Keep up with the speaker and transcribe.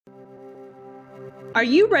Are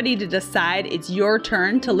you ready to decide it's your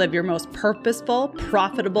turn to live your most purposeful,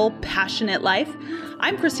 profitable, passionate life?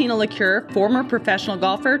 I'm Christina LaCure, former professional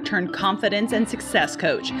golfer turned confidence and success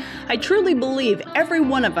coach. I truly believe every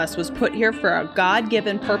one of us was put here for a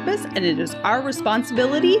God-given purpose, and it is our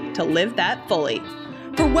responsibility to live that fully.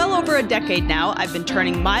 For well over a decade now, I've been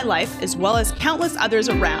turning my life, as well as countless others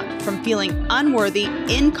around, from feeling unworthy,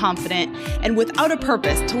 inconfident, and without a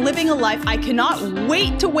purpose to living a life I cannot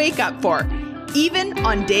wait to wake up for, even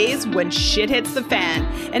on days when shit hits the fan.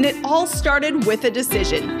 And it all started with a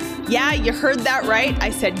decision. Yeah, you heard that right. I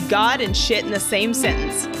said God and shit in the same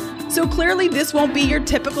sentence. So clearly this won't be your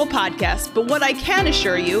typical podcast, but what I can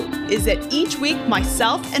assure you is that each week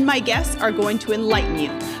myself and my guests are going to enlighten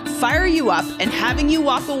you, fire you up, and having you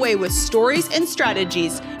walk away with stories and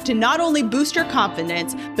strategies to not only boost your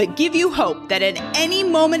confidence, but give you hope that at any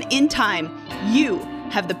moment in time, you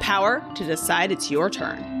have the power to decide it's your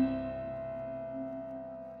turn.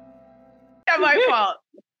 Not my fault.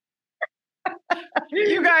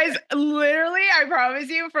 You guys, literally, I promise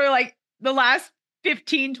you, for like the last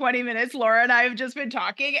 15, 20 minutes, Laura and I have just been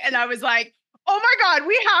talking, and I was like, oh my God,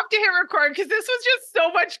 we have to hit record because this was just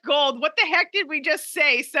so much gold. What the heck did we just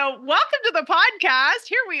say? So welcome to the podcast.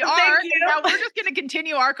 Here we are. Thank you. Now we're just going to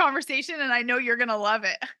continue our conversation, and I know you're going to love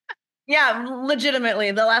it. Yeah,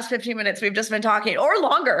 legitimately, the last 15 minutes we've just been talking, or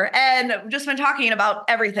longer, and just been talking about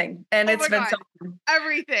everything. And it's been so fun.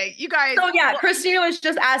 Everything. You guys. So yeah, Christina was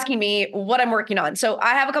just asking me what I'm working on. So I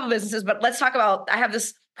have a couple businesses, but let's talk about, I have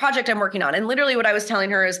this project I'm working on. And literally what I was telling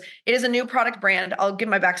her is it is a new product brand. I'll give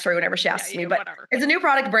my backstory whenever she asks me, but whatever. It's a new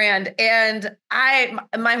product brand. And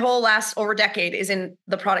my whole last over decade is in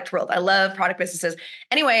the product world. I love product businesses.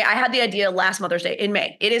 Anyway, I had the idea last Mother's Day in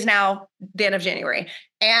May. It is now the end of January.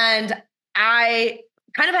 And I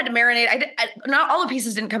kind of had to marinate. Not all the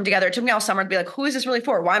pieces didn't come together. It took me all summer to be like, who is this really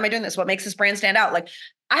for? Why am I doing this? What makes this brand stand out? Like,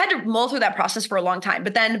 I had to mull through that process for a long time.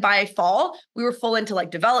 But then by fall, we were full into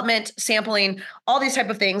like development, sampling, all these type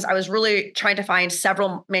of things. I was really trying to find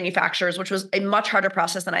several manufacturers, which was a much harder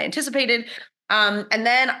process than I anticipated. And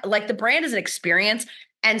then like the brand is an experience.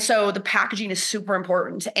 And so the packaging is super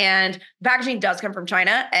important. And packaging does come from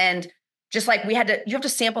China. And just like you have to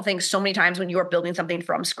sample things so many times when you are building something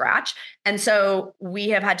from scratch. And so we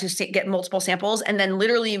have had to get multiple samples. And then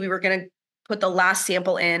literally we were going to put the last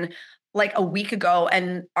sample in like a week ago.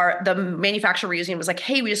 And the manufacturer we're using was like,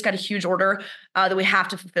 hey, we just got a huge order that we have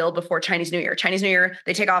to fulfill before Chinese New Year. Chinese New Year,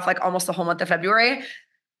 they take off like almost the whole month of February.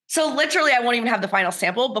 So literally I won't even have the final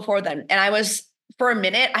sample before then. And for a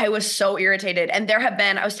minute, I was so irritated. And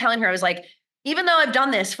I was telling her, I was like, even though I've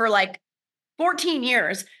done this for like 14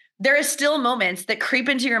 years, there is still moments that creep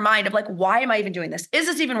into your mind of like, why am I even doing this? Is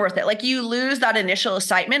this even worth it? Like you lose that initial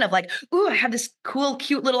excitement of like, ooh, I have this cool,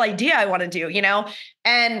 cute little idea I want to do,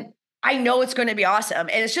 and I know it's going to be awesome.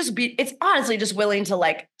 And it's honestly just willing to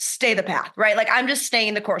like stay the path, right? Like I'm just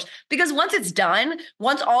staying the course because once it's done,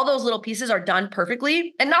 once all those little pieces are done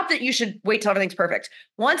perfectly, and not that you should wait till everything's perfect.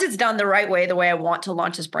 Once it's done the right way, the way I want to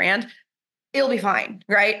launch this brand, it'll be fine,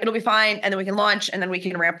 right? It'll be fine. And then we can launch and then we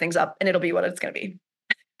can ramp things up and it'll be what it's going to be.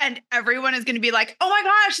 And everyone is going to be like, oh my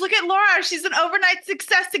gosh, look at Laura. She's an overnight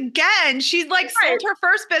success again. She's like sold her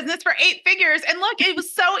first business for 8 figures. And look, it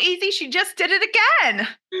was so easy. She just did it again.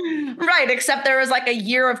 Right. Except there was like a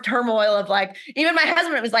year of turmoil of like, even my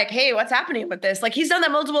husband was like, hey, what's happening with this? Like he's done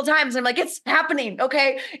that multiple times. I'm like, it's happening.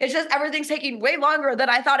 Okay. It's just everything's taking way longer than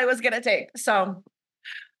I thought it was going to take. So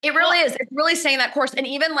it really is. It's really staying that course. And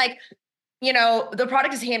even like, the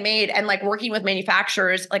product is handmade and like working with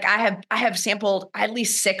manufacturers, like I have sampled at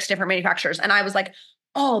least 6 different manufacturers. And I was like,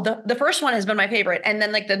 oh, the first one has been my favorite. And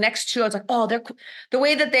then like the next 2, I was like, oh, the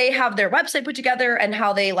way that they have their website put together and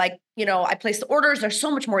how they like, I place the orders, they're so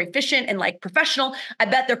much more efficient and like professional. I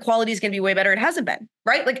bet their quality is going to be way better. It hasn't been,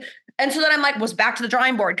 right? Like, and so then I'm like, was back to the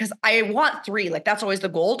drawing board because I want 3, like that's always the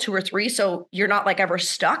goal, 2 or 3. So you're not like ever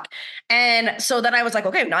stuck. And so then I was like,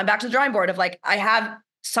 okay, now I'm back to the drawing board of like, I have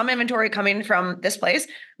some inventory coming from this place,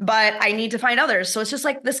 but I need to find others. So it's just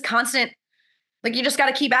like this constant, like you just got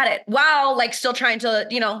to keep at it while like still trying to,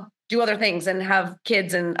 do other things and have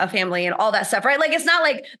kids and a family and all that stuff, right? Like, it's not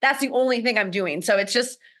like that's the only thing I'm doing. So it's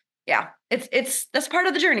just, yeah, that's part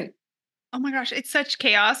of the journey. Oh my gosh, it's such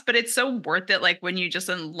chaos, but it's so worth it. Like when you just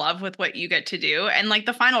in love with what you get to do, and like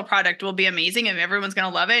the final product will be amazing and everyone's going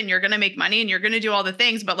to love it and you're going to make money and you're going to do all the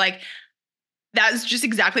things. But like, that's just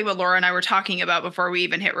exactly what Laura and I were talking about before we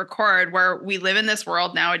even hit record, where we live in this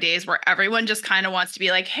world nowadays where everyone just kind of wants to be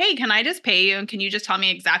like, hey, can I just pay you? And can you just tell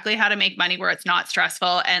me exactly how to make money where it's not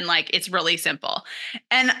stressful and like it's really simple?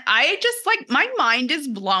 And I just like, my mind is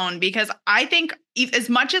blown because I think as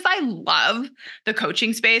much as I love the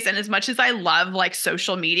coaching space and as much as I love like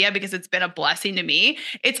social media, because it's been a blessing to me,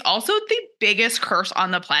 it's also the biggest curse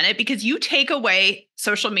on the planet, because you take away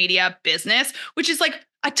social media business, which is like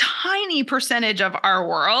a tiny percentage of our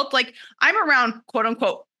world. Like I'm around quote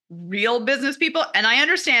unquote real business people. And I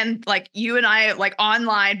understand like you and I, like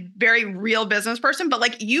online, very real business person, but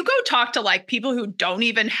like you go talk to like people who don't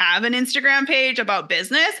even have an Instagram page about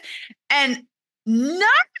business, and none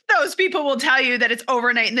of those people will tell you that it's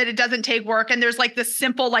overnight and that it doesn't take work. And there's like this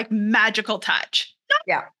simple, like magical touch.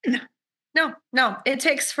 Yeah. No, it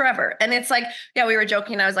takes forever. And it's like, yeah, we were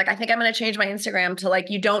joking. I was like, I think I'm going to change my Instagram to like,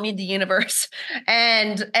 you don't need the universe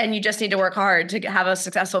and you just need to work hard to have a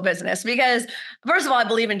successful business. Because first of all, I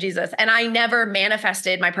believe in Jesus and I never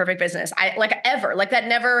manifested my perfect business. I like ever like that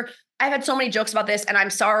never, I've had so many jokes about this and I'm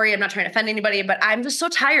sorry, I'm not trying to offend anybody, but I'm just so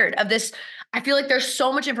tired of this. I feel like there's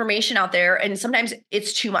so much information out there and sometimes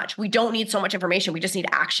it's too much. We don't need so much information. We just need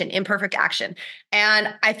action, imperfect action.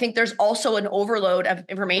 And I think there's also an overload of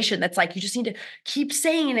information that's like, you just need to keep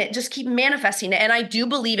saying it, just keep manifesting it. And I do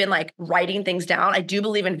believe in like writing things down. I do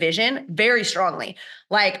believe in vision very strongly.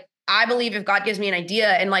 Like I believe if God gives me an idea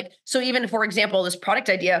and like, so even for example, this product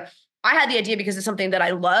idea, I had the idea because it's something that I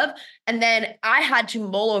love. And then I had to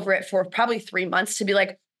mull over it for probably 3 months to be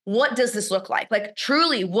like, what does this look like? Like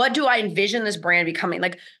truly, what do I envision this brand becoming?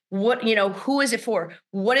 Like what, who is it for?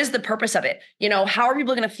 What is the purpose of it? How are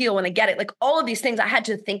people going to feel when they get it? Like all of these things I had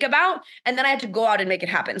to think about and then I had to go out and make it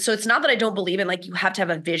happen. So it's not that I don't believe in like, you have to have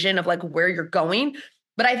a vision of like where you're going,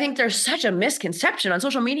 but I think there's such a misconception on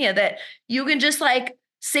social media that you can just like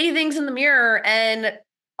say things in the mirror and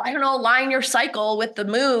I don't know, line your cycle with the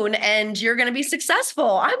moon and you're going to be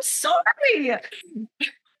successful. I'm sorry.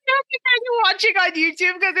 Watching on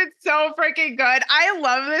YouTube because it's so freaking good. I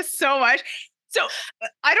love this so much. So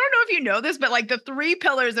I don't know if you know this, but like the 3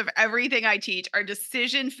 pillars of everything I teach are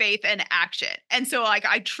decision, faith, and action. And so like,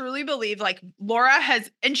 I truly believe like Laura has,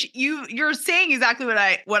 and you're saying exactly what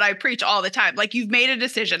I preach all the time. Like you've made a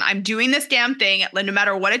decision. I'm doing this damn thing. No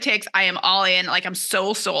matter what it takes, I am all in. Like I'm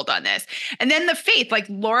so sold on this. And then the faith, like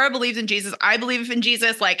Laura believes in Jesus. I believe in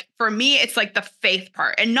Jesus. Like for me, it's like the faith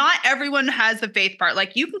part, and not everyone has the faith part.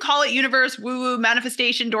 Like you can call it universe, woo-woo,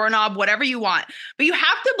 manifestation, doorknob, whatever you want, but you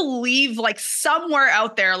have to believe like somewhere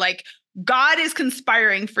out there, like God is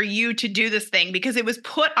conspiring for you to do this thing because it was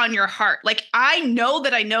put on your heart. Like, I know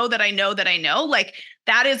that I know that I know that I know, like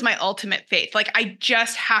that is my ultimate faith. Like, I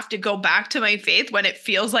just have to go back to my faith when it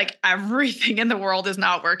feels like everything in the world is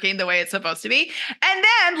not working the way it's supposed to be. And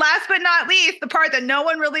then last but not least, the part that no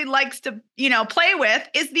one really likes to, play with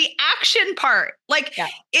is the action part. Like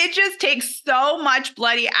It just takes so much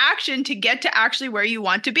bloody action to get to actually where you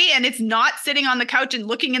want to be. And it's not sitting on the couch and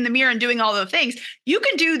looking in the mirror and doing all the things. You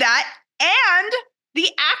can do that and the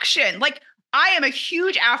action. Like, I am a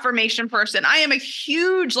huge affirmation person. I am a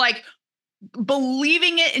huge, like,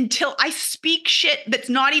 believing it until I speak shit that's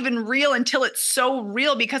not even real until it's so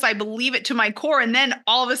real because I believe it to my core. And then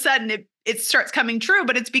all of a sudden it starts coming true,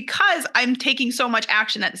 but it's because I'm taking so much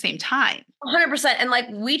action at the same time. 100%. And like,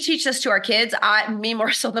 we teach this to our kids, me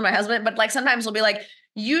more so than my husband, but like, sometimes we'll be like,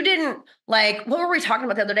 you didn't like, what were we talking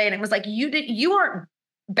about the other day? And it was like, you aren't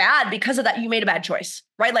bad because of that. You made a bad choice,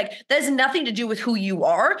 right? Like that has nothing to do with who you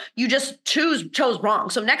are. You just chose wrong.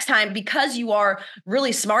 So next time, because you are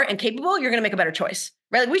really smart and capable, you're going to make a better choice,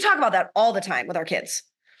 right? Like we talk about that all the time with our kids.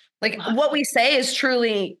 Like what we say is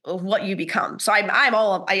truly what you become. So I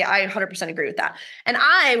 100% agree with that. And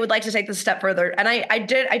I would like to take this a step further. And I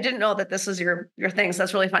didn't know that this was your thing. So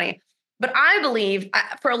that's really funny. But I believe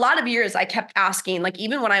for a lot of years, I kept asking, like,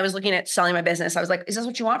 even when I was looking at selling my business, I was like, is this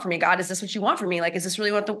what you want from me, God? Is this what you want from me? Like, is this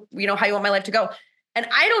really what how you want my life to go? And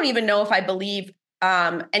I don't even know if I believe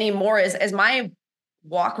anymore as my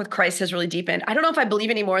walk with Christ has really deepened. I don't know if I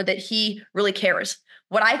believe anymore that he really cares.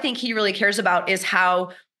 What I think he really cares about is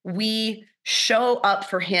how we show up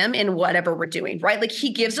for him in whatever we're doing, right? Like he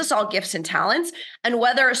gives us all gifts and talents. And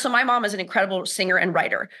so my mom is an incredible singer and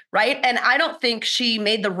writer, right? And I don't think she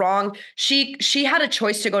made the wrong, she had a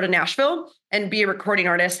choice to go to Nashville and be a recording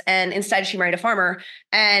artist. And instead she married a farmer.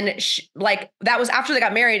 And that was after they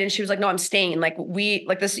got married. And she was like, no, I'm staying. Like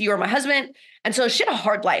you are my husband. And so she had a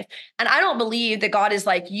hard life. And I don't believe that God is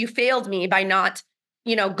like, you failed me by not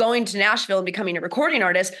going to Nashville and becoming a recording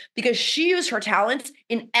artist, because she used her talents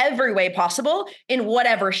in every way possible in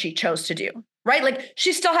whatever she chose to do, right? Like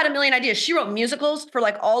she still had a million ideas. She wrote musicals for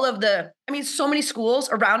like all of so many schools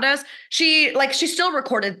around us. She still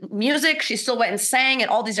recorded music. She still went and sang at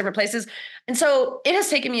all these different places. And so it has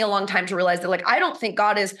taken me a long time to realize that, like, I don't think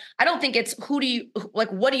it's what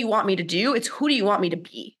do you want me to do? It's who do you want me to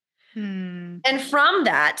be? And from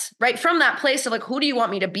that, right, from that place of like, who do you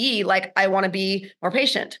want me to be? Like, I want to be more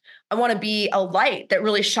patient. I want to be a light that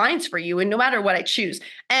really shines for you. And no matter what I choose.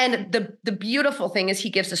 And the beautiful thing is he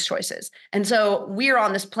gives us choices. And so we're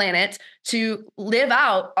on this planet to live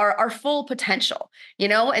out our full potential, you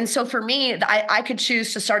know? And so for me, I could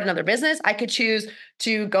choose to start another business. I could choose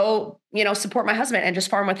to go, you know, support my husband and just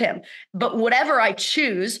farm with him. But whatever I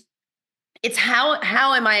choose, it's how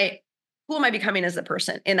am I, who am I becoming as a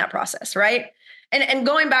person in that process, right? And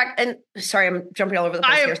going back, and sorry, I'm jumping all over the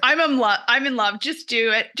place here. I'm in love. I'm in love. Just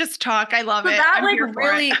do it. Just talk. I love it. That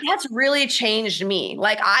that's really changed me.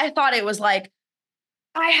 Like I thought it was like,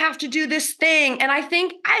 I have to do this thing. And I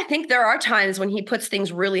think there are times when he puts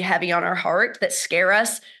things really heavy on our heart that scare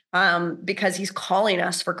us, because he's calling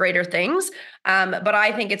us for greater things. But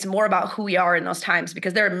I think it's more about who we are in those times,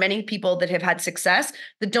 because there are many people that have had success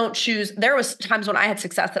that don't choose. There was times when I had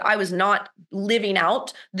success that I was not living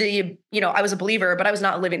out I was a believer, but I was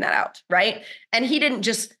not living that out. Right. And he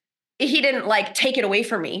didn't like take it away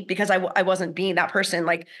from me because I wasn't being that person.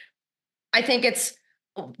 Like, I think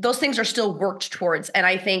those things are still worked towards. And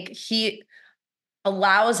I think he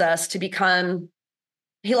allows us to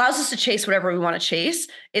chase whatever we want to chase.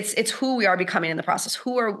 It's who we are becoming in the process.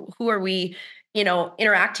 Who are we,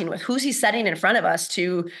 interacting with? Who's he setting in front of us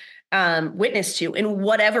to witness to in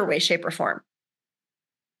whatever way, shape, or form?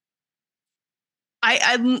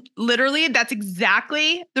 I literally, that's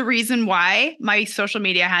exactly the reason why my social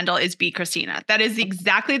media handle is Be Christina. That is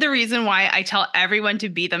exactly the reason why I tell everyone to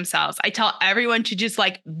be themselves. I tell everyone to just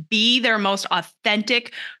like be their most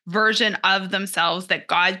authentic version of themselves that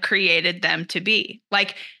God created them to be.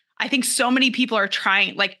 Like, I think so many people are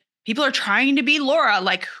trying to be Laura.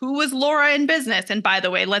 Like, who was Laura in business? And by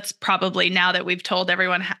the way, let's probably, now that we've told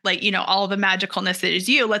everyone, like, all the magicalness that is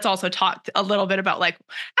you, let's also talk a little bit about like,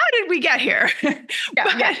 how did we get here?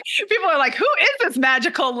 People are like, who is this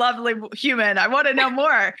magical, lovely human? I want to know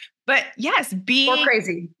more. But yes, we're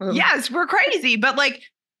crazy. Yes, we're crazy. But like,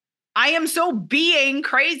 I am so being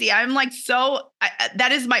crazy. I'm like,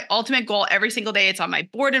 that is my ultimate goal every single day. It's on my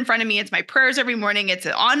board in front of me. It's my prayers every morning. It's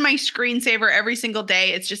on my screensaver every single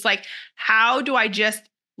day. It's just like, how do I just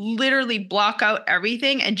literally block out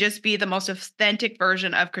everything and just be the most authentic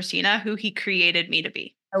version of Christina, who he created me to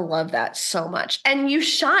be? I love that so much. And you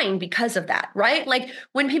shine because of that, right? Like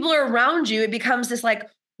when people are around you, it becomes this like,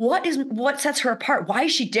 what sets her apart? Why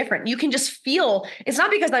is she different? You can just feel, it's not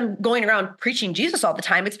because I'm going around preaching Jesus all the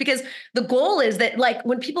time. It's because the goal is that like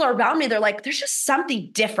when people are around me, they're like, there's just something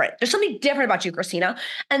different. There's something different about you, Christina.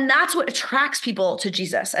 And that's what attracts people to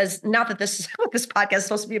Jesus. As not that this is what this podcast is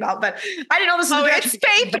supposed to be about, but I didn't know this was it's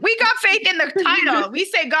faith. We got faith in the title. We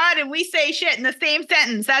say God and we say shit in the same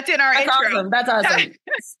sentence. That's in our intro. That's awesome.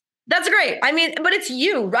 That's great. I mean, but it's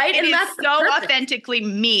you, right? And that's so authentically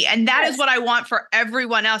me. And that is what I want for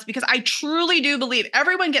everyone else, because I truly do believe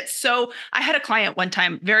everyone gets I had a client one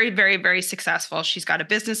time, very, very, very successful. She's got a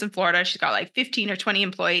business in Florida. She's got like 15 or 20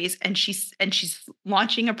 employees and she's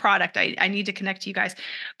launching a product. I need to connect to you guys.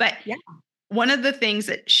 But yeah. One of the things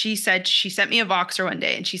that she said, she sent me a Voxer one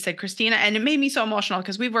day and she said, Christina, and it made me so emotional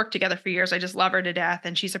because we've worked together for years. I just love her to death.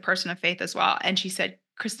 And she's a person of faith as well. And she said,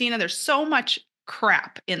 Christina, there's so much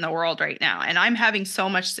crap in the world right now, and I'm having so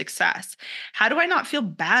much success. How do I not feel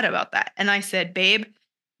bad about that? And I said, babe,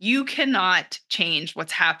 you cannot change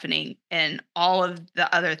what's happening and all of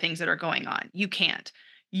the other things that are going on. You can't.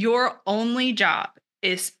 Your only job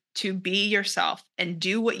is to be yourself and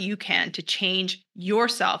do what you can to change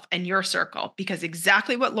yourself and your circle, because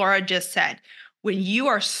exactly what Laura just said, when you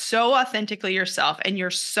are so authentically yourself and you're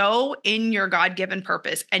so in your God-given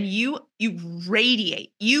purpose and you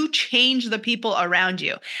radiate, you change the people around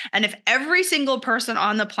you. And if every single person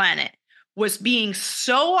on the planet was being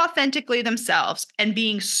so authentically themselves and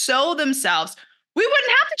being so themselves, we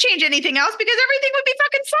wouldn't have to change anything else because everything would be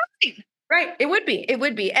fucking fine. Right. It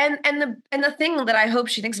would be. And the thing that I hope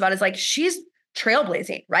she thinks about is like, she's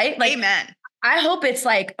trailblazing, right? Like, amen. I hope it's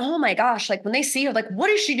like, oh my gosh, like when they see her, like,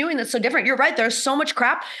 what is she doing that's so different? You're right. There's so much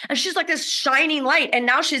crap. And she's like this shining light. And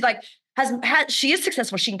now she's like, she is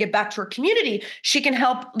successful. She can get back to her community. She can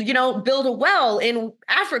help, build a well in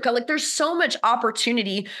Africa. Like there's so much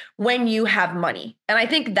opportunity when you have money. And I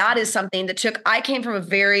think that is something that I came from a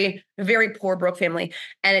very, very poor, broke family.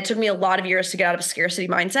 And it took me a lot of years to get out of a scarcity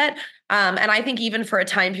mindset. And I think even for a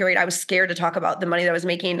time period, I was scared to talk about the money that I was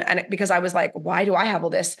making. And because I was like, why do I have all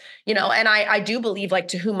this? And I do believe like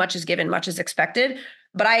to whom much is given, much is expected.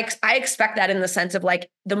 But I expect that in the sense of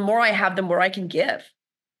like, the more I have, the more I can give.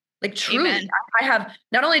 Like truly, I have,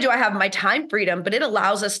 not only do I have my time freedom, but it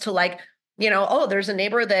allows us to like Oh, there's a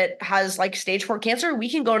neighbor that has like stage 4 cancer. We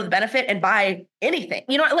can go to the benefit and buy anything,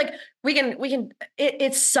 like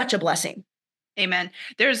it's such a blessing. Amen.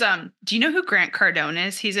 There's, do you know who Grant Cardone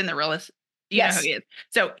is? He's in the real estate. You know who he is.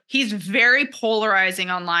 So he's very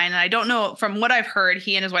polarizing online. And I don't know, from what I've heard,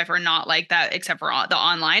 he and his wife are not like that, except for the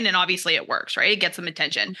online. And obviously it works, right? It gets some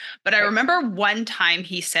attention. But I remember one time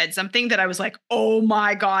he said something that I was like, oh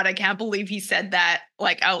my God, I can't believe he said that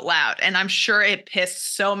like out loud. And I'm sure it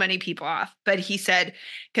pissed so many people off. But he said,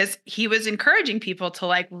 because he was encouraging people to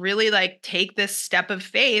like really like take this step of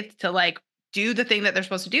faith to like do the thing that they're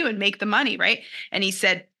supposed to do and make the money, right? And he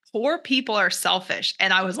said, poor people are selfish.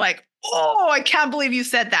 And I was like, oh, I can't believe you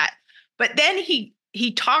said that. But then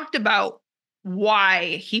he talked about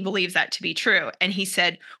why he believes that to be true. And he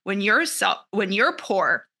said, when you're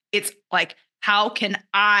poor, it's like, how can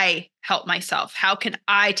I help myself? How can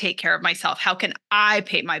I take care of myself? How can I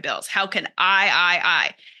pay my bills? How can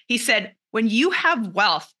I? He said, when you have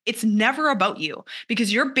wealth, it's never about you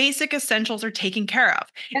because your basic essentials are taken care of.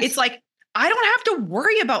 Yes. It's like, I don't have to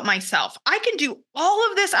worry about myself. I can do all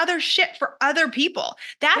of this other shit for other people.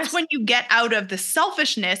 That's when you get out of the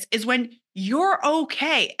selfishness, is when you're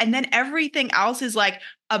okay. And then everything else is like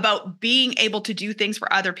about being able to do things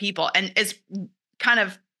for other people. And as kind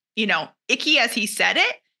of, icky as he said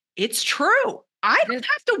it, it's true. I don't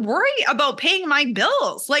have to worry about paying my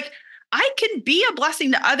bills. Like, I can be a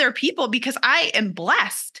blessing to other people because I am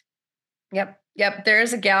blessed. Yep.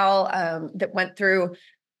 There's a gal that went through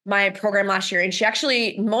my program last year. And she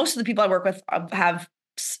actually, most of the people I work with have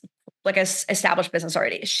like a established business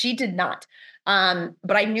already. She did not.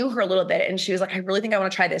 But I knew her a little bit, and she was like, I really think I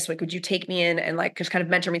want to try this. Like, would you take me in and like, just kind of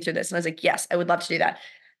mentor me through this? And I was like, yes, I would love to do that.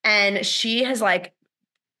 And she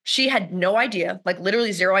had no idea, like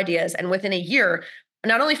literally zero ideas. And within a year,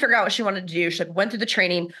 not only figure out what she wanted to do, she went through the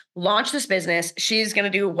training, launched this business. She's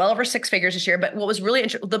going to do well over 6 figures this year. But what was really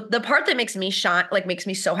interesting, the part that makes me shine, like makes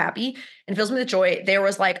me so happy and fills me with joy, there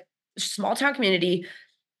was like small town community.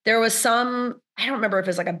 There was some, I don't remember if it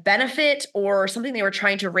was like a benefit or something they were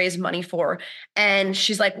trying to raise money for. And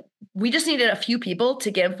she's like, we just needed a few people to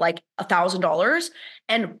give like $1,000.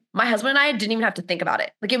 And my husband and I didn't even have to think about it.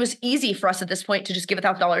 Like, it was easy for us at this point to just give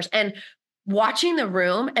 $1,000. And watching the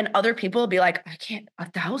room and other people be like, I can't,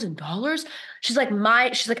 $1,000. She's like,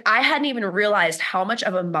 I hadn't even realized how much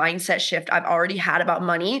of a mindset shift I've already had about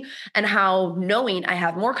money, and how knowing I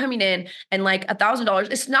have more coming in, and like $1,000.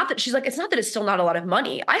 It's not that it's still not a lot of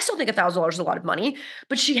money. I still think $1,000 is a lot of money,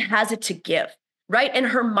 but she has it to give. Right. And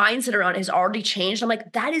her mindset around it has already changed. I'm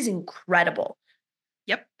like, that is incredible.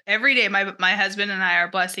 Yep. Every day, my husband and I, our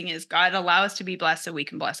blessing is God allow us to be blessed so we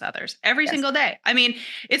can bless others every single day. I mean,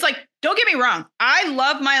 it's like, don't get me wrong. I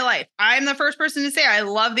love my life. I'm the first person to say I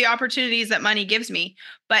love the opportunities that money gives me.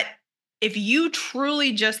 But if you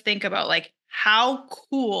truly just think about like how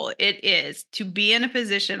cool it is to be in a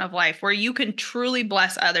position of life where you can truly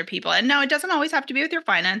bless other people. And no, it doesn't always have to be with your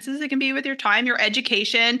finances. It can be with your time, your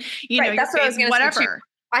education, that's what I was going to say, whatever.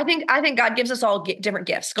 I think God gives us all different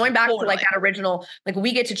gifts. Going back to like that original, like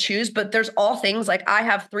we get to choose, but there's all things like I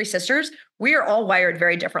have 3 sisters. We are all wired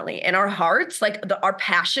very differently, and our hearts, like our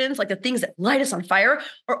passions, like the things that light us on fire,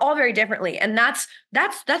 are all very differently. And that's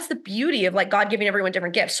the beauty of like God giving everyone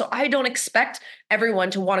different gifts. So I don't expect everyone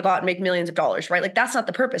to want to go out and make millions of dollars, right? Like that's not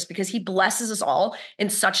the purpose, because He blesses us all in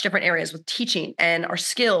such different areas with teaching and our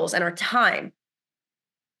skills and our time.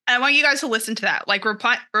 I want you guys to listen to that, like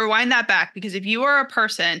rewind that back, because if you are a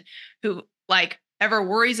person who like ever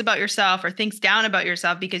worries about yourself or thinks down about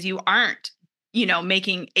yourself because you aren't,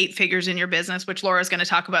 making 8 figures in your business, which Laura's going to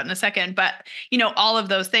talk about in a second, but all of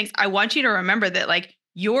those things, I want you to remember that like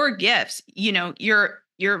your gifts,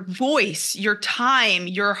 your voice, your time,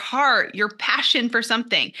 your heart, your passion for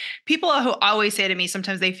something. People who always say to me,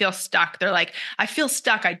 sometimes they feel stuck. They're like, I feel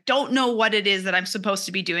stuck. I don't know what it is that I'm supposed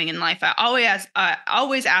to be doing in life. I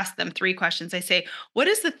always ask them 3 questions. I say, what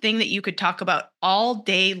is the thing that you could talk about all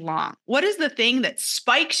day long? What is the thing that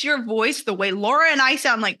spikes your voice the way Laura and I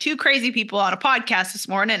sound like 2 crazy people on a podcast this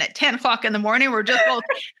morning at 10 o'clock in the morning? We're just both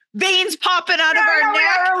veins popping out of our neck.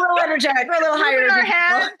 We're a little energetic. We're a little higher in our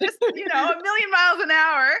head, just, a million miles an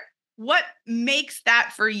hour. What makes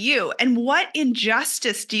that for you? And what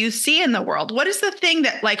injustice do you see in the world? What is the thing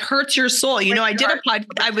that like hurts your soul? I did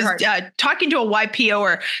I was talking to a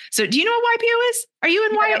YPOer. So do you know what YPO is? Are you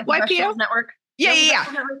in YPO? Network? Yeah.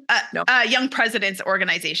 No. Young Presidents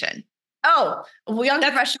Organization. Oh, Young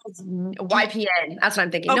Professionals, YPN. That's what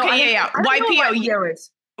I'm thinking. Okay, YPO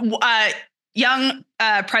is. young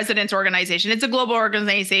president's organization. It's a global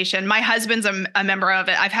organization. My husband's a member of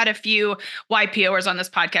it. I've had a few YPOers on this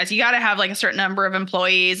podcast. You got to have like a certain number of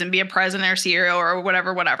employees and be a president or CEO or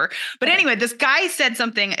whatever. But anyway, this guy said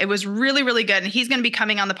something. It was really, really good. And he's going to be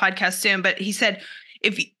coming on the podcast soon. But he said,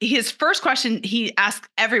 if his first question he asked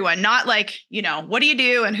everyone, not like, what do you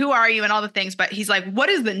do and who are you and all the things, but he's like, what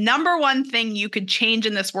is the number one thing you could change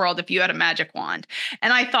in this world if you had a magic wand?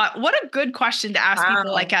 And I thought, what a good question to ask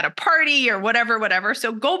people like at a party or whatever.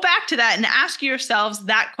 So go back to that and ask yourselves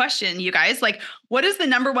that question, you guys, like, what is the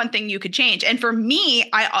number one thing you could change? And for me,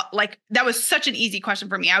 that was such an easy question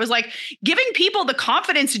for me. I was like, giving people the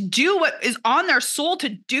confidence to do what is on their soul to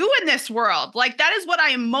do in this world. Like, that is what I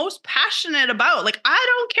am most passionate about. Like, I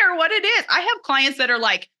don't care what it is. I have clients that are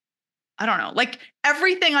like, I don't know, like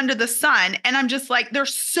everything under the sun. And I'm just like, they're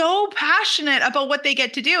so passionate about what they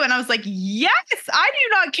get to do. And I was like, yes, I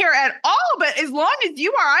do not care at all. But as long as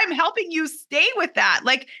you are, I'm helping you stay with that.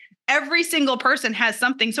 Like, every single person has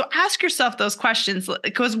something. So ask yourself those questions,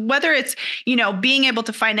 because whether it's, being able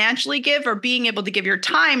to financially give or being able to give your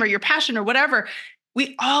time or your passion or whatever,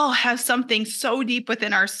 we all have something so deep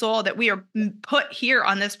within our soul that we are put here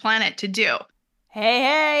on this planet to do.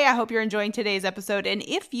 Hey, I hope you're enjoying today's episode. And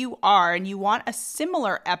if you are and you want a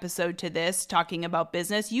similar episode to this talking about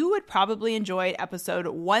business, you would probably enjoy episode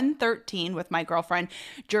 113 with my girlfriend,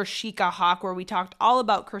 Jershika Hawk, where we talked all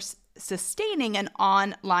about sustaining an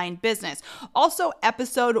online business. Also,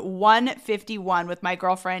 episode 151 with my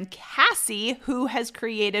girlfriend, Cassie, who has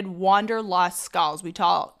created Wanderlust Skulls. We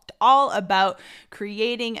talked all about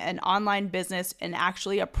creating an online business and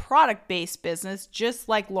actually a product-based business, just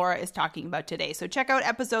like Laura is talking about today. So check out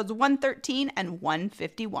episodes 113 and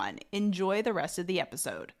 151. Enjoy the rest of the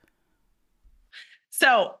episode.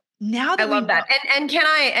 So now that I love that. And can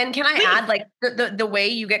I add, like, the way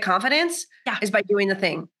you get confidence is by doing the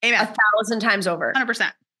thing. Amen. 1,000 times over.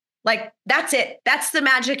 100%. Like, that's it. That's the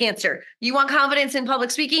magic answer. You want confidence in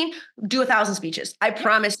public speaking? Do 1,000 speeches. I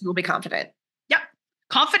promise you will be confident. Yep.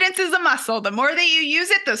 Confidence is a muscle. The more that you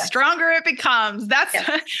use it, the stronger it becomes. That's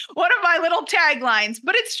one of my little taglines,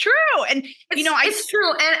 but it's true. And it's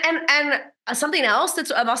true. And something else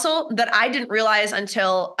that's a muscle that I didn't realize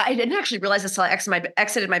until I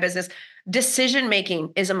exited my business. Decision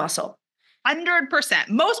making is a muscle. 100%.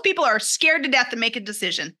 Most people are scared to death to make a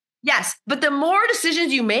decision. Yes. But the more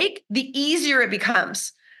decisions you make, the easier it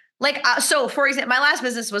becomes. Like, so for example, my last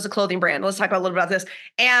business was a clothing brand. Let's talk about a little bit about this.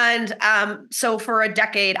 And so for a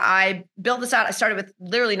decade, I built this out. I started with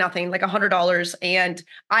literally nothing, like $100. And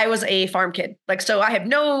I was a farm kid. Like, so I have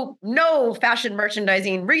no fashion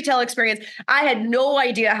merchandising, retail experience. I had no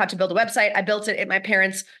idea how to build a website. I built it at my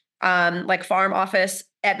parents' farm office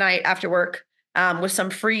at night after work. With some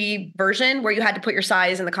free version where you had to put your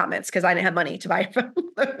size in the comments because I didn't have money to buy from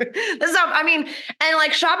this stuff. I mean, and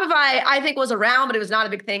like Shopify, I think was around, but it was not a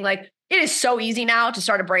big thing. Like, it is so easy now to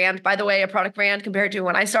start a brand, by the way, a product brand compared to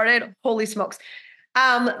when I started. Holy smokes.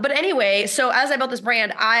 But anyway, so as I built this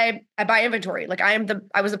brand, I buy inventory. Like, I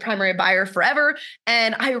was the primary buyer forever.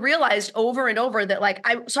 And I realized over and over that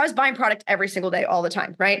I was buying product every single day, all the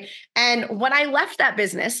time. Right. And when I left that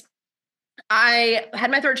business, I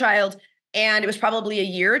had my third child. And it was probably a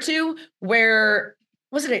year or two where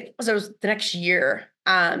it was the next year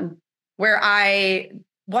where I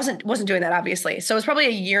wasn't doing that, obviously. So it was probably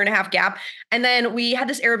a year and a half gap. And then we had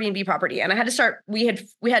this Airbnb property and I had to start, we had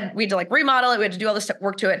to like remodel it. We had to do all this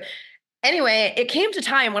work to it. Anyway, it came to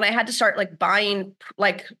time when I had to start like buying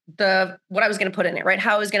like what I was going to put in it, right?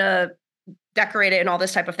 How I was going to decorate it and all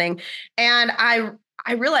this type of thing. And I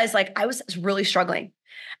realized like I was really struggling.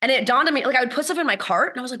 And it dawned on me, like, I would put stuff in my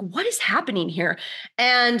cart and I was like, what is happening here?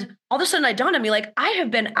 And all of a sudden it dawned on me, like, I have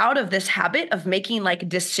been out of this habit of making like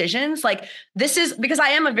decisions. Like, this is because I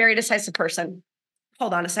am a very decisive person.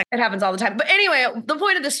 Hold on a second. It happens all the time. But anyway, the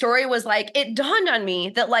point of the story was like, it dawned on me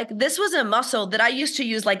that like, this was a muscle that I used to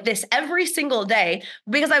use like this every single day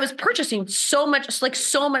because I was purchasing so much, like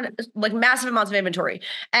massive amounts of inventory.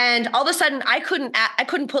 And all of a sudden I couldn't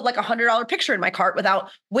put like $100 picture in my cart without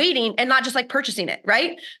waiting and not just like purchasing it.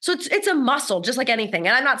 Right. So it's a muscle, just like anything.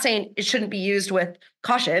 And I'm not saying it shouldn't be used with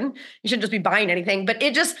caution. You shouldn't just be buying anything, but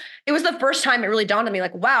it was the first time it really dawned on me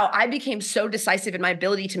like, wow, I became so decisive in my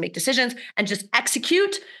ability to make decisions and just execute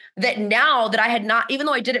that now that I had not, even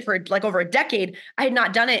though I did it for like over a decade, I had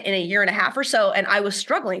not done it in a year and a half or so. And I was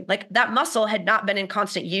struggling. Like, that muscle had not been in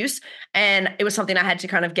constant use. And it was something I had to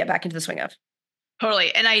kind of get back into the swing of.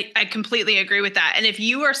 Totally. And I completely agree with that. And if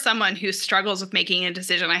you are someone who struggles with making a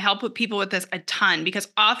decision, I help with people with this a ton, because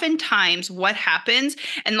oftentimes what happens,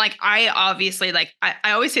 and like I obviously like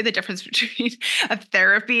I always say the difference between a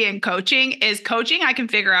therapy and coaching is coaching, I can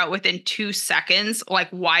figure out within 2 seconds like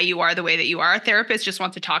why you are the way that you are. A therapist just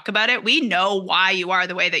wants to talk about it. We know why you are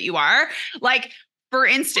the way that you are. Like, for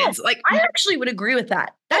instance, Yes, like I actually would agree with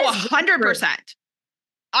that. That oh, is really true. 100%.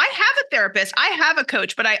 I have a therapist, I have a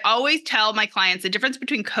coach, but I always tell my clients the difference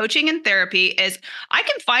between coaching and therapy is I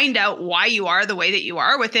can find out why you are the way that you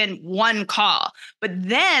are within one call. But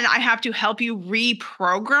then I have to help you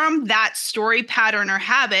reprogram that story pattern or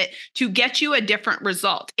habit to get you a different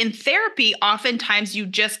result. In therapy, oftentimes you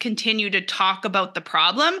just continue to talk about the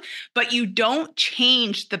problem, but you don't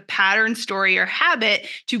change the pattern, story, or habit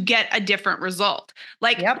to get a different result.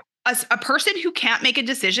 Like, Yep. A person who can't make a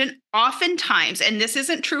decision oftentimes, and this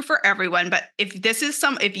isn't true for everyone, but if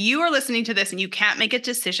you are listening to this and you can't make a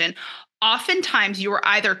decision, oftentimes you are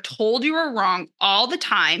either told you were wrong all the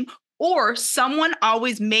time, or someone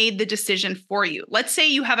always made the decision for you. Let's say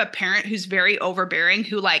you have a parent who's very overbearing,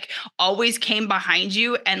 who like always came behind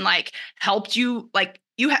you and like helped you, like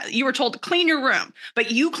you were told to clean your room,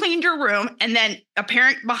 but you cleaned your room, and then a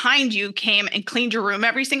parent behind you came and cleaned your room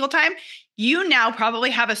every single time. You now probably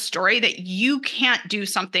have a story that you can't do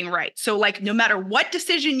something right. So like, no matter what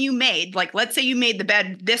decision you made, like let's say you made the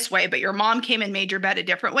bed this way, but your mom came and made your bed a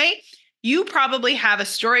different way, you probably have a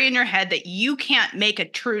story in your head that you can't make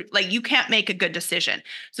you can't make a good decision.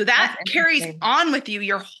 So that carries on with you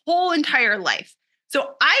your whole entire life.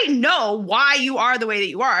 So I know why you are the way that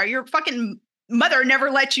you are. Your fucking mother never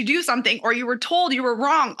let you do something, or you were told you were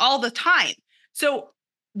wrong all the time. So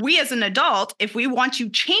we as an adult, if we want to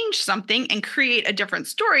change something and create a different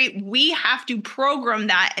story, we have to program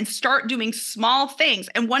that and start doing small things.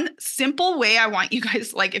 And one simple way I want you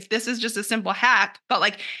guys, like if this is just a simple hack, but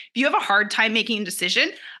like if you have a hard time making a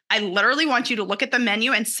decision, I literally want you to look at the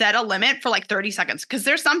menu and set a limit for like 30 seconds. Because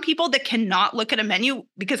there's some people that cannot look at a menu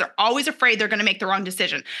because they're always afraid they're going to make the wrong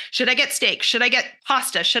decision. Should I get steak? Should I get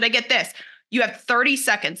pasta? Should I get this? You have 30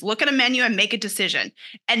 seconds. Look at a menu and make a decision.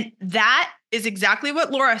 And that is exactly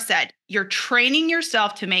what Laura said. You're training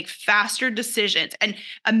yourself to make faster decisions. And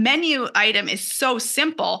a menu item is so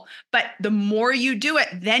simple, but the more you do it,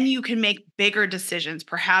 then you can make bigger decisions,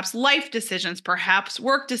 perhaps life decisions, perhaps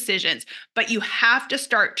work decisions. But you have to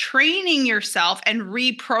start training yourself and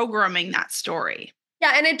reprogramming that story.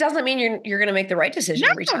 Yeah, and it doesn't mean you're going to make the right decision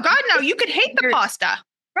every time. God, no. You could hate the pasta.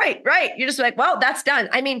 Right. You're just like, well, that's done.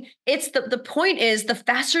 I mean, it's the point is the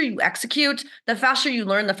faster you execute, the faster you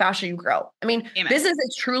learn, the faster you grow. I mean, Amen. Business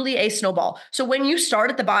is truly a snowball. So when you start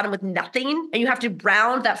at the bottom with nothing and you have to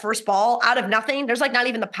round that first ball out of nothing, there's like not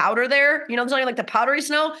even the powder there. There's only like the powdery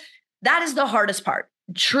snow. That is the hardest part.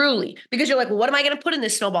 Truly, because you're like, well, what am I going to put in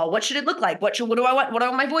this snowball? What should it look like? What do I want? What do I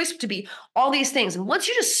want my voice to be? All these things. And once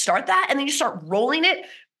you just start that and then you start rolling it,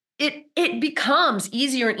 it becomes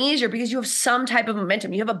easier and easier because you have some type of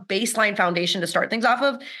momentum. You have a baseline foundation to start things off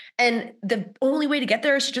of. And the only way to get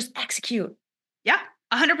there is to just execute. Yeah,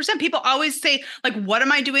 100%. People always say, like, what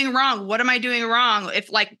am I doing wrong? What am I doing wrong?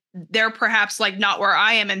 If like they're perhaps like not where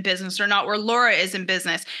I am in business or not where Laura is in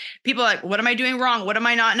business. People are like, what am I doing wrong? What am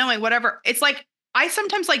I not knowing? Whatever. It's like, I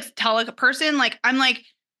sometimes like tell a person, like, I'm like,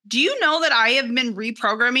 do you know that I have been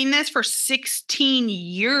reprogramming this for 16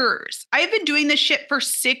 years? I have been doing this shit for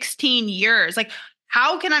 16 years. Like,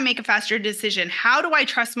 how can I make a faster decision? How do I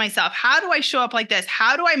trust myself? How do I show up like this?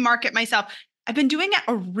 How do I market myself? I've been doing it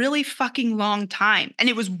a really fucking long time. And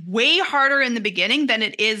it was way harder in the beginning than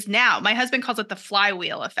it is now. My husband calls it the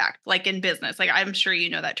flywheel effect, like in business. Like, I'm sure you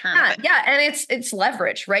know that term. Yeah. And it's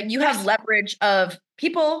leverage, right? You have leverage of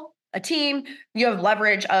people, a team, you have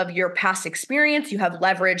leverage of your past experience, you have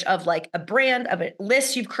leverage of like a brand, of a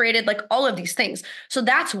list you've created, like all of these things. So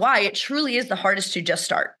that's why it truly is the hardest to just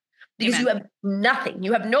start, because you have nothing.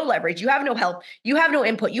 You have no leverage. You have no help. You have no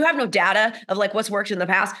input. You have no data of like what's worked in the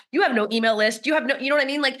past. You have no email list. You have no, you know what I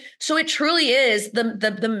mean? Like, so it truly is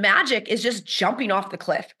the magic is just jumping off the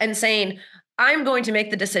cliff and saying, I'm going to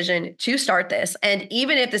make the decision to start this. And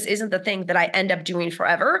even if this isn't the thing that I end up doing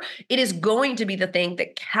forever, it is going to be the thing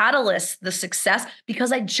that catalysts the success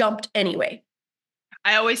because I jumped anyway.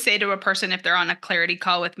 I always say to a person, if they're on a clarity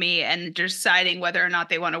call with me and deciding whether or not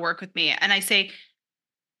they want to work with me, and I say,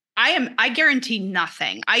 I guarantee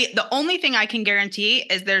nothing. The only thing I can guarantee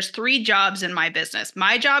is there's 3 jobs in my business: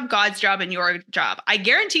 my job, God's job, and your job. I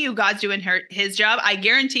guarantee you God's doing his job. I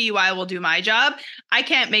guarantee you I will do my job. I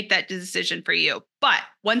can't make that decision for you. But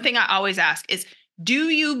one thing I always ask is, do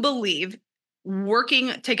you believe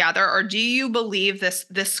working together, or do you believe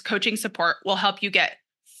this coaching support will help you get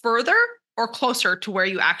further or closer to where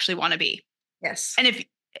you actually want to be. Yes. And if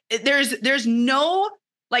there's no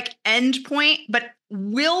like end point, but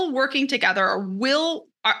will working together or will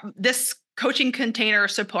this coaching container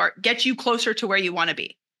support get you closer to where you want to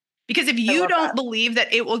be? Because if you don't believe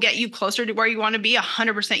that it will get you closer to where you want to be,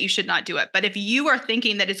 100% you should not do it. But if you are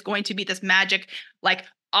thinking that it's going to be this magic, like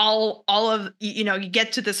all of, you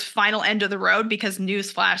get to this final end of the road, because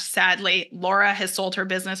newsflash, sadly, Laura has sold her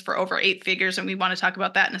business for over 8 figures. And we want to talk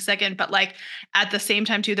about that in a second. But like at the same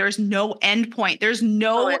time too, there's no end point. There's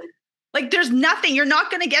there's nothing. You're not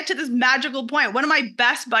going to get to this magical point. One of my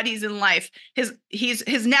best buddies in life, his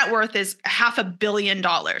net worth is $500 million.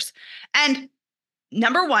 And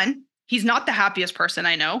number one, he's not the happiest person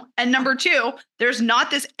I know. And number two, there's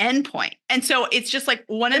not this end point. And so it's just like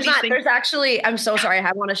one of these things. There's actually, I'm so sorry.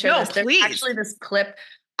 I want to share this. There's please. Actually this clip.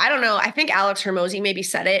 I don't know. I think Alex Hormozy maybe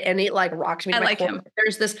said it and it like rocked me. I like him.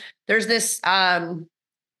 There's this,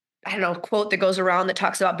 I don't know, quote that goes around that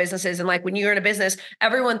talks about businesses. And like when you're in a business,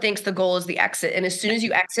 everyone thinks the goal is the exit. And as soon as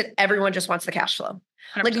you exit, everyone just wants the cash flow.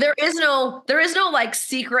 100%. Like there is no like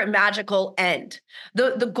secret magical end.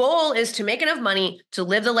 The goal is to make enough money to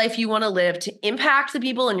live the life you want to live, to impact the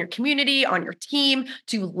people in your community, on your team,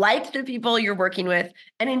 to like the people you're working with,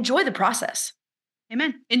 and enjoy the process.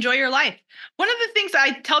 Amen. Enjoy your life. One of the things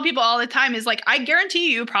I tell people all the time is like, I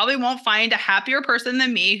guarantee you probably won't find a happier person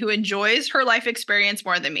than me who enjoys her life experience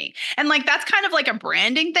more than me. And like, that's kind of like a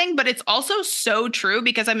branding thing, but it's also so true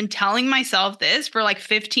because I've been telling myself this for like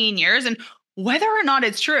 15 years. And whether or not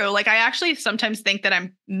it's true, like I actually sometimes think that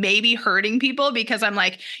I'm maybe hurting people because I'm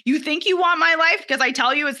like, you think you want my life because I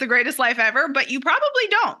tell you it's the greatest life ever, but you probably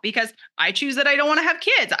don't, because I choose that I don't want to have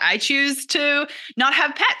kids. I choose to not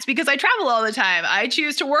have pets because I travel all the time. I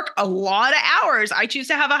choose to work a lot of hours. I choose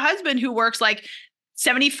to have a husband who works like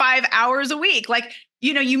 75 hours a week. Like,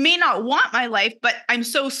 you may not want my life, but I'm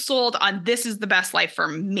so sold on this is the best life for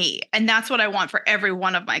me. And that's what I want for every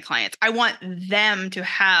one of my clients. I want them to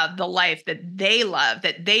have the life that they love,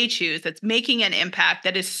 that they choose, that's making an impact,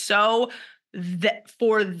 that is so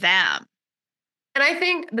for them. And I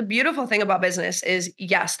think the beautiful thing about business is,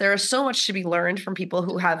 yes, there is so much to be learned from people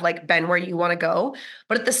who have like been where you want to go.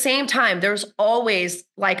 But at the same time, there's always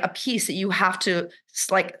like a piece that you have to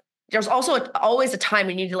like, there's also always a time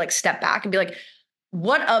when you need to like step back and be like,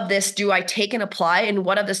 what of this do I take and apply, and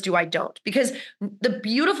what of this do I don't? Because the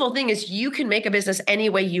beautiful thing is you can make a business any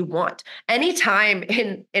way you want. Anytime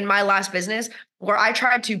in my last business where I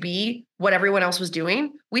tried to be what everyone else was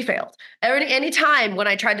doing, we failed. Any time when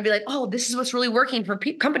I tried to be like, oh, this is what's really working for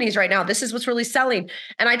companies right now, this is what's really selling,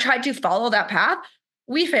 and I tried to follow that path,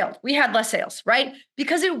 we failed. We had less sales, right?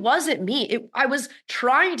 Because it wasn't me. I was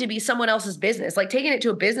trying to be someone else's business, like taking it to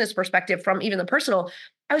a business perspective from even the personal.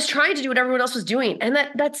 I was trying to do what everyone else was doing. And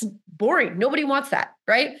that's boring. Nobody wants that,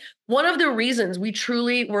 right? One of the reasons we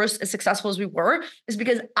truly were as successful as we were is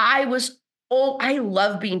because I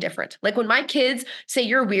love being different. Like when my kids say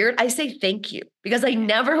you're weird, I say thank you, because I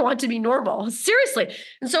never want to be normal. Seriously.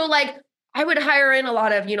 And so like I would hire in a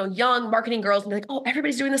lot of, young marketing girls and be like, oh,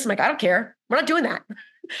 everybody's doing this. I'm like, I don't care. We're not doing that. And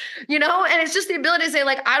it's just the ability to say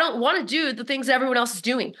like, I don't want to do the things that everyone else is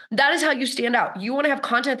doing. That is how you stand out. You want to have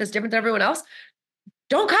content that's different than everyone else.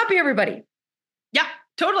 Don't copy everybody. Yeah,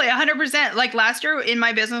 totally. 100%. Like last year in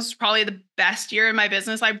my business was probably the best year in my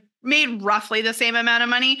business. I made roughly the same amount of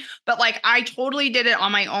money, but like I totally did it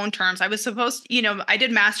on my own terms. I was supposed to, I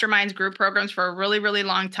did masterminds, group programs for a really, really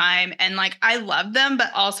long time. And like, I loved them,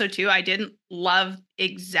 but also too, I didn't love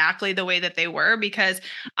exactly the way that they were, because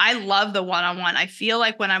I love the one-on-one. I feel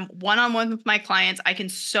like when I'm one-on-one with my clients, I can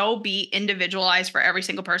so be individualized for every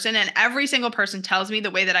single person. And every single person tells me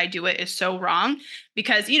the way that I do it is so wrong,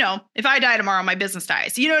 because, if I die tomorrow, my business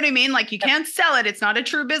dies. You know what I mean? Like you can't sell it. It's not a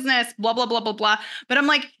true business, blah, blah, blah, blah, blah. But I'm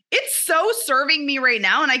like, it's so serving me right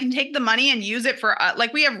now. And I can take the money and use it for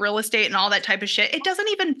like we have real estate and all that type of shit. It doesn't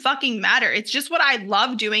even fucking matter. It's just what I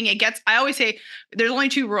love doing. I always say there's only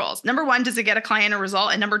 2 rules. Number 1, does it get a client a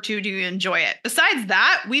result? And number 2, do you enjoy it? Besides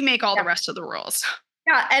that, we make all the rest of the rules.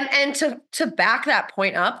 Yeah. And to back that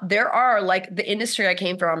point up, there are like the industry I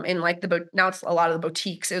came from in like now it's a lot of the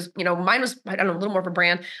boutiques is, mine was, I don't know, a little more of a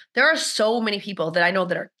brand. There are so many people that I know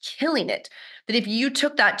that are killing it, that if you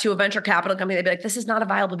took that to a venture capital company, they'd be like, this is not a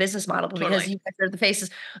viable business model because you guys are the faces.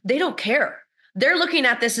 They don't care. They're looking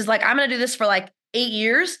at this as like, I'm going to do this for like 8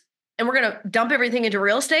 years and we're going to dump everything into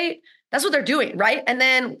real estate. That's what they're doing. Right. And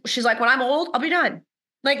then she's like, when I'm old, I'll be done.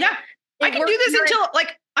 Like, yeah, I can do this until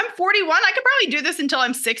like, I'm 41. I could probably do this until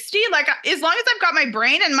I'm 60. Like, as long as I've got my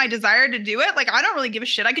brain and my desire to do it, like, I don't really give a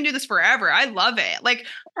shit. I can do this forever. I love it. Like,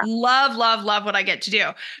 love what I get to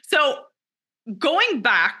do. So going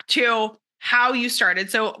back to how you started.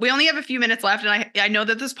 So we only have a few minutes left. And I know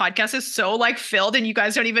that this podcast is so like filled and you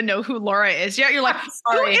guys don't even know who Laura is yet. You're like,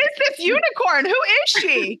 who is this unicorn? Who is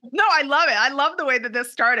she? No, I love it. I love the way that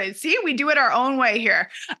this started. See, we do it our own way here.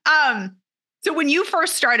 So when you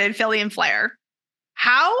first started Philly and Flair,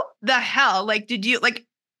 how the hell,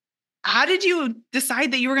 how did you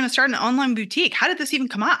decide that you were going to start an online boutique? How did this even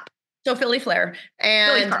come up? So Philly Flair.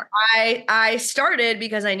 And I started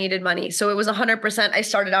because I needed money. So it was 100%. I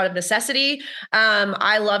started out of necessity.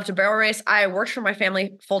 I loved to barrel race. I worked for my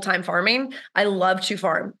family full-time farming. I loved to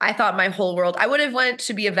farm. I thought my whole world, I would have went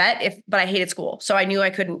to be a vet but I hated school. So I knew I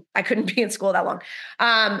couldn't be in school that long.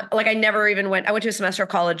 I never even I went to a semester of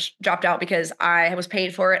college, dropped out because I was paying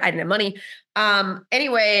for it. I didn't have money.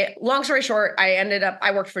 Anyway, long story short,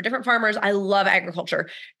 I worked for different farmers. I love agriculture.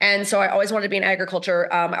 And so I always wanted to be in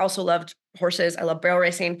agriculture. I also loved horses. I love barrel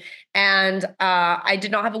racing. And, I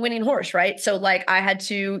did not have a winning horse. Right. So I had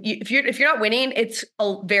to, if you're not winning, it's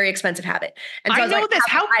a very expensive habit. And so I know this.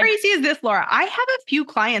 How crazy is this, Laura? I have a few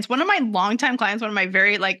clients, one of my longtime clients, one of my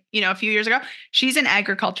very a few years ago, she's in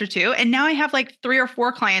agriculture too. And now I have 3 or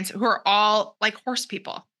 4 clients who are all horse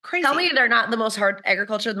people. Crazy. Tell me they're not the most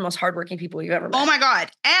hardworking people you've ever met. Oh my God.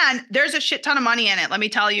 And there's a shit ton of money in it. Let me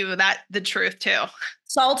tell you the truth too.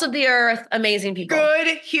 Salt of the earth, amazing people.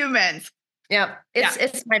 Good humans. Yeah.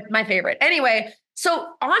 It's my favorite. Anyway, so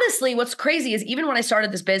honestly, what's crazy is even when I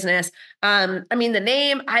started this business, the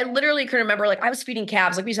name, I literally couldn't remember, I was feeding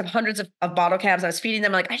calves, we used to have hundreds of bottle calves. I was feeding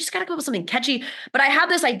them. I just got to come up with something catchy. But I had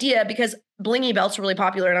this idea because blingy belts were really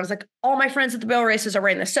popular. And I was like, all my friends at the barrel races are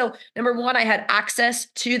wearing this. So number one, I had access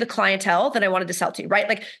to the clientele that I wanted to sell to,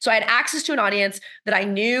 right? So I had access to an audience that I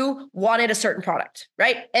knew wanted a certain product,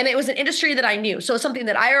 right? And it was an industry that I knew. So something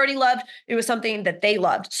that I already loved, it was something that they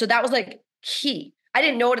loved. So that was key. I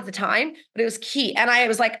didn't know it at the time, but it was key. And I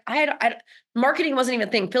was marketing wasn't even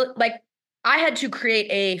a thing. I had to create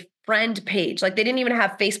a friend page. They didn't even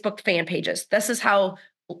have Facebook fan pages. This is how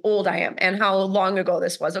old I am and how long ago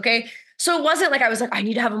this was. Okay. So it wasn't I was I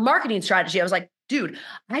need to have a marketing strategy. I was dude,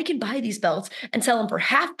 I can buy these belts and sell them for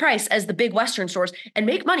half price as the big Western stores and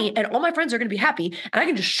make money. And all my friends are going to be happy. And I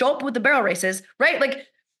can just show up with the barrel races, right?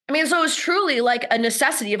 So it was truly a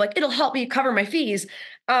necessity of it'll help me cover my fees.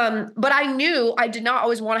 But I knew I did not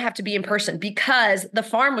always want to have to be in person because the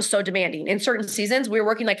farm was so demanding. In certain seasons, we were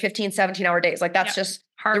working 15, 17-hour days. That's just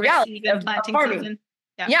the reality of farming. Season.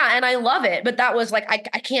 Yeah. And I love it. But that was I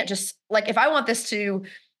can't just if I want this to,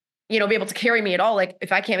 be able to carry me at all.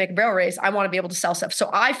 If I can't make a barrel race, I want to be able to sell stuff. So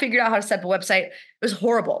I figured out how to set up a website. It was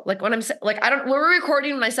horrible. When I'm we were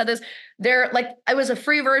recording when I said this, I was a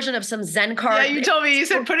free version of some Zen card. Yeah, you told me, you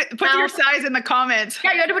said, put your size in the comments.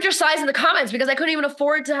 Yeah. You had to put your size in the comments because I couldn't even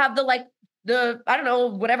afford to have the I don't know,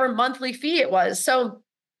 whatever monthly fee it was. So,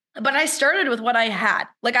 but I started with what I had.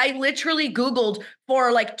 I literally Googled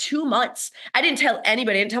for 2 months. I didn't tell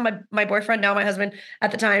anybody. I didn't tell my boyfriend, now my husband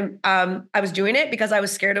at the time. I was doing it because I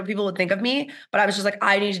was scared of people would think of me, but I was just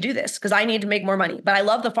I need to do this because I need to make more money, but I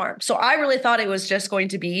love the farm. So I really thought it was just going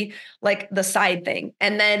to be the side thing.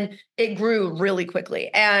 And then it grew really quickly.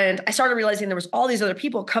 And I started realizing there was all these other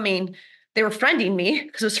people coming. They were friending me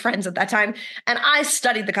because it was friends at that time. And I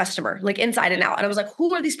studied the customer inside and out. And I was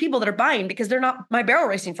who are these people that are buying? Because they're not my barrel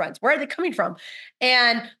racing friends. Where are they coming from?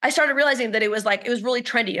 And I started realizing that it was really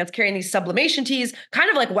trendy. I was carrying these sublimation tees, kind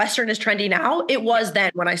of Western is trendy now. It was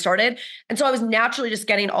then when I started. And so I was naturally just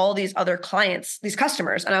getting all these other clients, these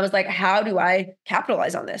customers. And I was how do I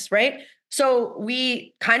capitalize on this? Right. So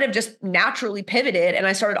we kind of just naturally pivoted and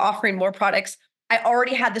I started offering more products. I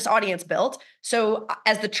already had this audience built. So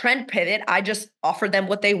as the trend pivot, I just offered them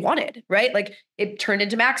what they wanted, right? It turned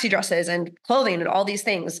into maxi dresses and clothing and all these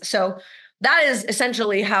things. So that is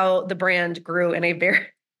essentially how the brand grew in a very,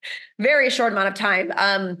 very short amount of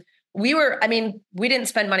time. We didn't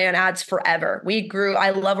spend money on ads forever. We grew.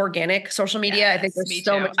 I love organic social media. Yes, I think there's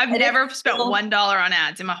so much. I've never spent $1 on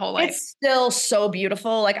ads in my whole life. It's still so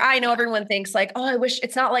beautiful. I know everyone thinks oh, I wish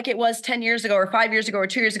it's not like it was 10 years ago or 5 years ago or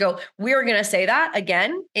 2 years ago. We're going to say that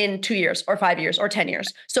again in 2 years or 5 years or 10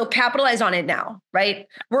 years. So capitalize on it now, right?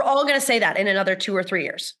 We're all going to say that in another 2 or 3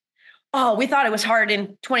 years. Oh, we thought it was hard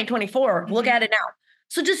in 2024. Look at it now.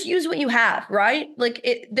 So just use what you have, right?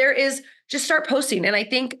 Just start posting. And I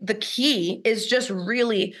think the key is just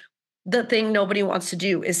really the thing nobody wants to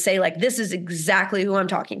do is say this is exactly who I'm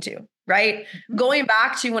talking to, right? Mm-hmm. Going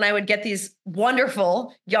back to when I would get these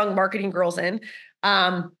wonderful young marketing girls in,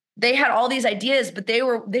 they had all these ideas, but they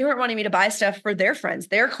weren't wanting me to buy stuff for their friends,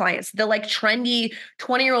 their clients, the trendy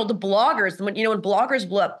 20-year-old bloggers. When bloggers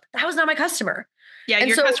blew up, that was not my customer. Yeah, And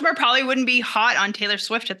your so, customer probably wouldn't be hot on Taylor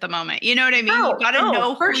Swift at the moment. You know what I mean? You no, got to no,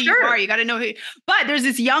 know for who you sure. are. You got to know who. But there's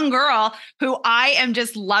this young girl who I am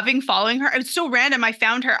just loving following her. It's so random. I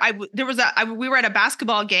found her. We were at a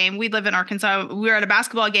basketball game. We live in Arkansas. We were at a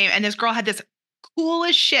basketball game, and this girl had this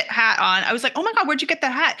coolest shit hat on. I was like, oh my God, where'd you get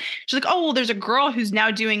that hat? She's like, oh, well, there's a girl who's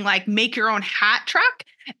now doing like make your own hat track.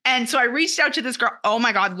 And so I reached out to this girl. Oh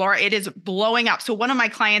my God, Laura, it is blowing up. So one of my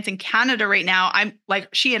clients in Canada right now, I'm like,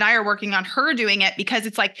 she and I are working on her doing it because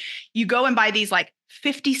it's like you go and buy these like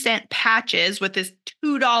 50-cent patches with this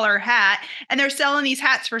 $2 hat, and they're selling these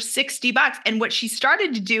hats for $60. And what she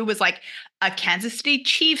started to do was like a Kansas City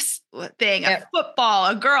Chiefs thing, a football,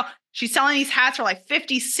 a girl. She's selling these hats for like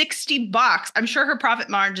 $50-$60. I'm sure her profit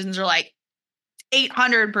margins are like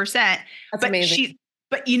 800%. That's but amazing.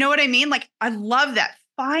 But you know what I mean? Like, I love that.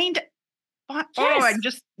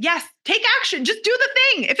 Yes, take action. Just do the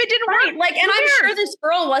thing. If it didn't work, like, and I'm sure this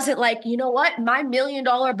girl wasn't like, you know what, my $1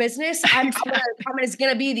 million business, it's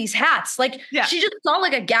gonna be these hats. Like, she just saw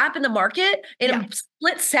like a gap in the market in a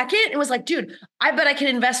split second and was like, dude, I bet I can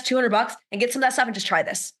invest $200 and get some of that stuff and just try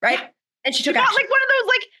this, right? Yeah. And she took action. Like one of those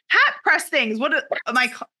like hat press things.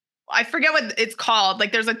 I forget what it's called.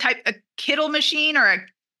 Like, there's a Kittle machine or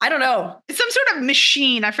I don't know. It's some sort of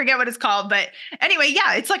machine. I forget what it's called. But anyway,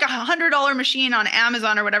 yeah, it's like $100 machine on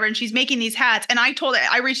Amazon or whatever. And she's making these hats. And I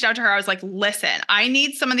reached out to her. I was like, listen, I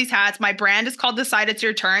need some of these hats. My brand is called Decide It's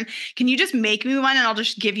Your Turn. Can you just make me one and I'll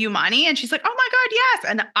just give you money? And she's like, oh my God, yes.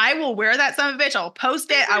 And I will wear that son of a bitch. I'll post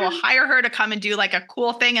it. I will hire her to come and do like a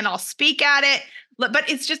cool thing and I'll speak at it. But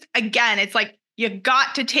it's just, again, it's like, you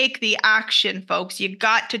got to take the action, folks. You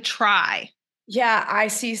got to try. Yeah, I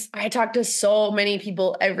talk to so many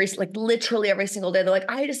people literally every single day. They're like,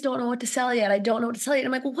 I just don't know what to sell yet. I don't know what to sell yet.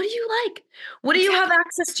 I'm like, well, what do you like? What do you have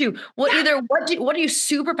access to? What are you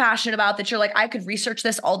super passionate about that you're like, I could research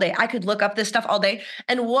this all day. I could look up this stuff all day.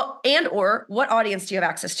 And what audience do you have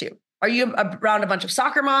access to? Are you around a bunch of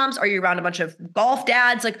soccer moms? Are you around a bunch of golf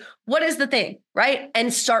dads? Like, what is the thing? Right?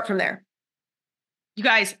 And start from there. You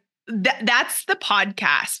guys, that's the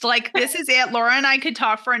podcast. Like, this is it. Laura and I could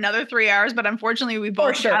talk for another 3 hours, but unfortunately we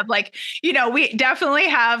both have we definitely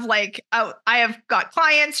have I have got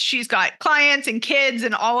clients, she's got clients and kids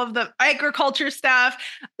and all of the agriculture stuff.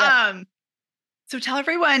 Yep. So tell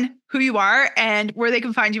everyone who you are and where they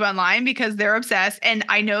can find you online, because they're obsessed. And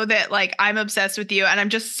I know that I'm obsessed with you, and I'm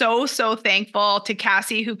just so, so thankful to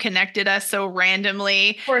Cassie who connected us so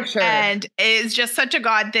randomly. For sure. And it's just such a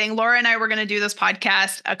God thing. Laura and I were going to do this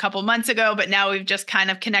podcast a couple months ago, but now we've just kind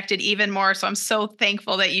of connected even more. So I'm so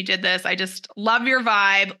thankful that you did this. I just love your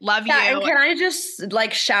vibe. Love you. And can I just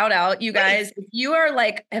shout out you guys, if you are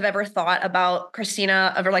have ever thought about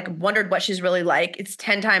Christina, ever wondered what she's really like, it's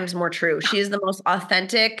 10 times more true. She is the most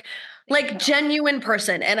authentic, genuine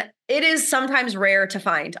person. And it is sometimes rare to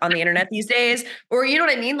find on the internet these days, or you know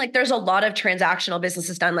what I mean? There's a lot of transactional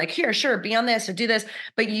businesses done here, sure, be on this or do this,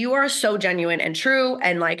 but you are so genuine and true.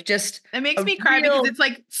 And just, it makes me cry because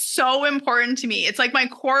it's so important to me. It's my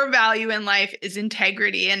core value in life is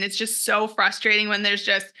integrity. And it's just so frustrating when there's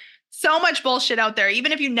just so much bullshit out there.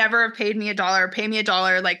 Even if you never have paid me $1, pay me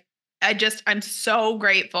 $1. I'm so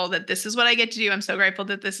grateful that this is what I get to do. I'm so grateful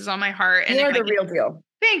that this is on my heart. And you're the real deal.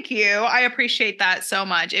 Thank you. I appreciate that so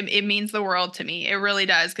much. It means the world to me. It really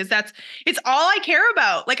does. Because it's all I care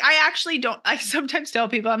about. I sometimes tell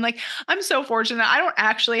people, I'm so fortunate. I don't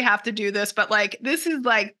actually have to do this, but this is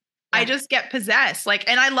I just get possessed.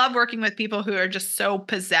 And I love working with people who are just so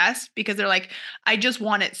possessed because they're I just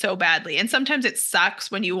want it so badly. And sometimes it sucks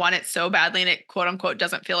when you want it so badly and it quote unquote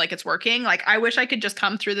doesn't feel like it's working. I wish I could just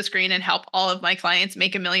come through the screen and help all of my clients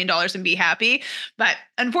make $1 million and be happy. But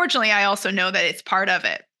unfortunately, I also know that it's part of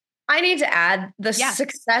it. I need to add, the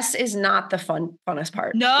success is not the funnest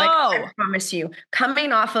part. No. I promise you,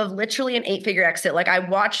 coming off of literally an 8-figure exit, I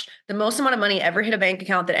watched the most amount of money ever hit a bank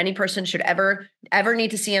account that any person should ever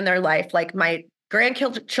need to see in their life. My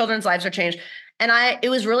grandchildren's lives are changed. And it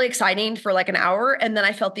was really exciting for an hour. And then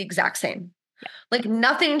I felt the exact same. Yeah.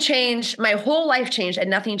 Nothing changed. My whole life changed and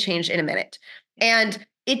nothing changed in a minute. And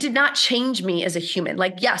it did not change me as a human.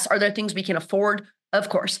 Yes, are there things we can afford? Of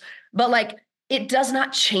course. But it does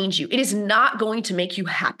not change you. It is not going to make you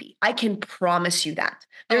happy. I can promise you that.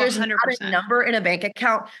 There is not a number in a bank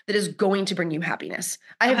account that is going to bring you happiness.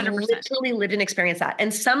 I have 100%. Literally lived and experienced that.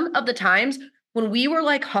 And some of the times when we were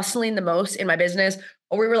hustling the most in my business,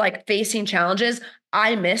 or we were facing challenges,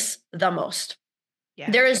 I miss the most. Yeah.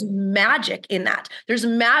 There is magic in that. There's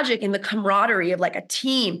magic in the camaraderie of a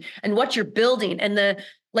team and what you're building and the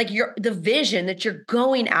vision that you're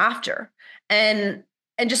going after. And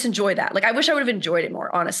just enjoy that. I wish I would have enjoyed it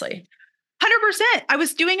more, honestly. 100%. I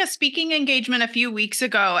was doing a speaking engagement a few weeks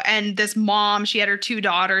ago, and this mom, she had her 2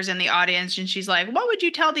 daughters in the audience, and she's like, what would you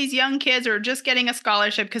tell these young kids who are just getting a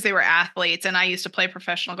scholarship because they were athletes? And I used to play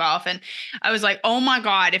professional golf. And I was like, oh my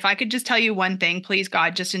God, if I could just tell you one thing, please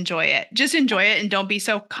God, just enjoy it. Just enjoy it and don't be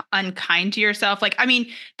so unkind to yourself. Like, I mean,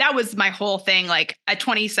 that was my whole thing. Like at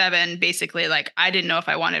 27, basically, like I didn't know if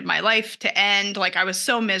I wanted my life to end. Like I was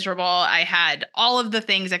so miserable. I had all of the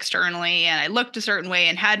things externally, and I looked a certain way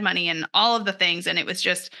and had money and all of the things. And it was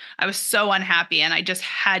just, I was so unhappy, and I just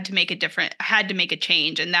had to make a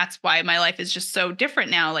change. And that's why my life is just so different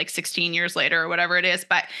now, like 16 years later or whatever it is.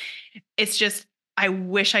 But it's just, I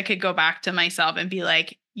wish I could go back to myself and be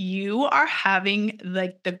like, you are having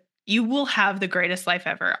you will have the greatest life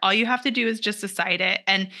ever. All you have to do is just decide it.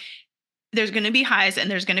 And there's going to be highs and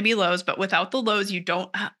there's going to be lows, but without the lows,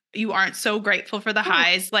 you aren't so grateful for the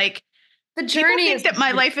highs. Like the journey is that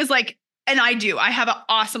my life is like, and I have an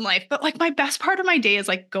awesome life, but like my best part of my day is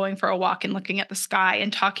like going for a walk and looking at the sky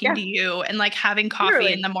and talking to you and like having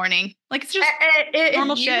coffee in the morning. Like it's just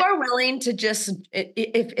normal shit. If you are willing to just,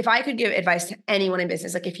 if I could give advice to anyone in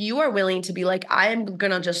business, like if you are willing to be like, I'm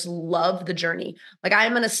going to just love the journey. Like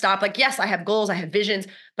I'm going to stop. Like, yes, I have goals, I have visions,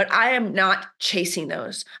 but I am not chasing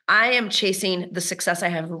those. I am chasing the success I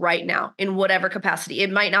have right now in whatever capacity.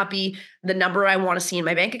 It might not be the number I want to see in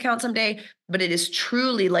my bank account someday, but it is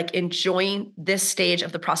truly like enjoying this stage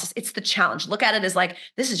of the process. It's the challenge. Look at it as like,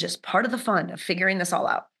 this is just part of the fun of figuring this all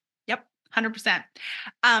out. 100%.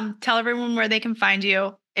 Tell everyone where they can find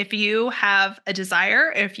you. If you have a desire,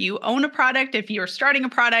 if you own a product, if you're starting a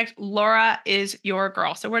product, Laura is your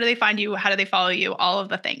girl. So where do they find you? How do they follow you? All of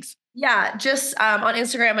the things. Yeah, just on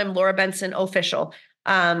Instagram, I'm Laura Benson Official.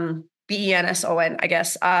 Benson, I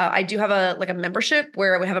guess. I do have a membership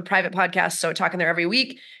where we have a private podcast. So talking there every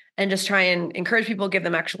week and just try and encourage people, give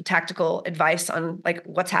them actual tactical advice on like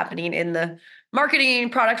what's happening in the marketing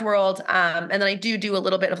product world. And then I do a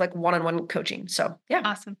little bit of like one-on-one coaching. So yeah.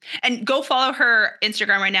 Awesome. And go follow her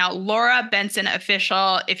Instagram right now, Laura Benson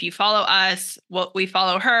Official. If you follow us, we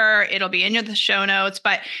follow her. It'll be in the show notes,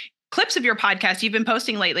 but clips of your podcast you've been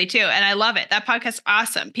posting lately too. And I love it. That podcast's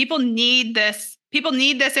awesome. People need this. People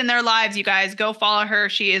need this in their lives, you guys. Go follow her.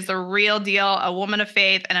 She is the real deal, a woman of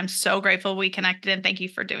faith. And I'm so grateful we connected. And thank you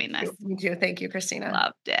for doing this. Me too. Thank you, Christina.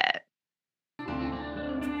 Loved it.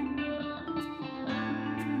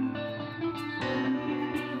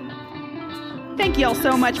 Thank you all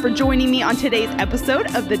so much for joining me on today's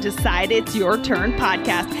episode of the Decide It's Your Turn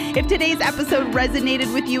podcast. If today's episode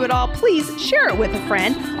resonated with you at all, please share it with a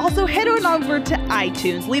friend. Also, head on over to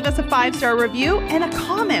iTunes, leave us a 5-star review and a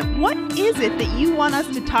comment. What is it that you want us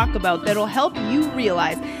to talk about that'll help you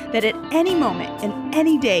realize that at any moment and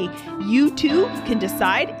any day, you too can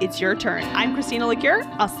decide it's your turn? I'm Christina LeCure.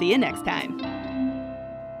 I'll see you next time.